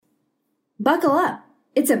Buckle up.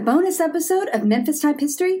 It's a bonus episode of Memphis Type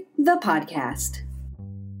History, the podcast.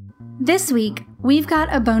 This week, we've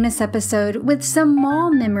got a bonus episode with some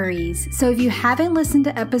mall memories. So if you haven't listened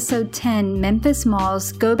to episode 10, Memphis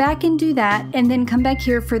Malls, go back and do that, and then come back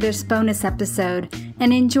here for this bonus episode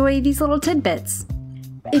and enjoy these little tidbits.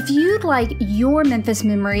 If you'd like your Memphis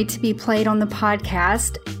memory to be played on the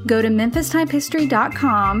podcast, go to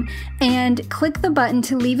memphistypehistory.com and click the button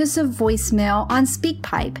to leave us a voicemail on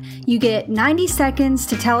SpeakPipe. You get 90 seconds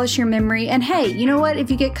to tell us your memory, and hey, you know what? If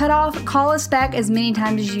you get cut off, call us back as many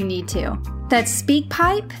times as you need to. That's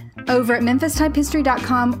SpeakPipe over at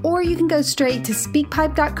memphistypehistory.com, or you can go straight to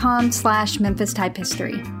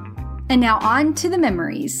speakpipe.com/memphistypehistory. And now on to the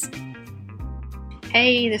memories.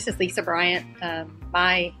 Hey, this is Lisa Bryant.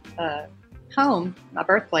 My home, my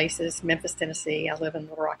birthplace is Memphis, Tennessee. I live in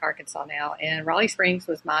Little Rock, Arkansas now, and Raleigh Springs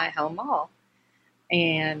was my home mall.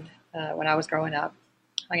 And when I was growing up,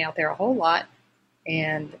 I hung out there a whole lot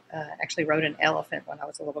and actually rode an elephant when I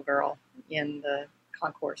was a little girl in the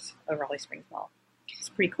concourse of Raleigh Springs Mall. It's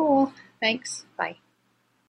pretty cool. Thanks. Bye.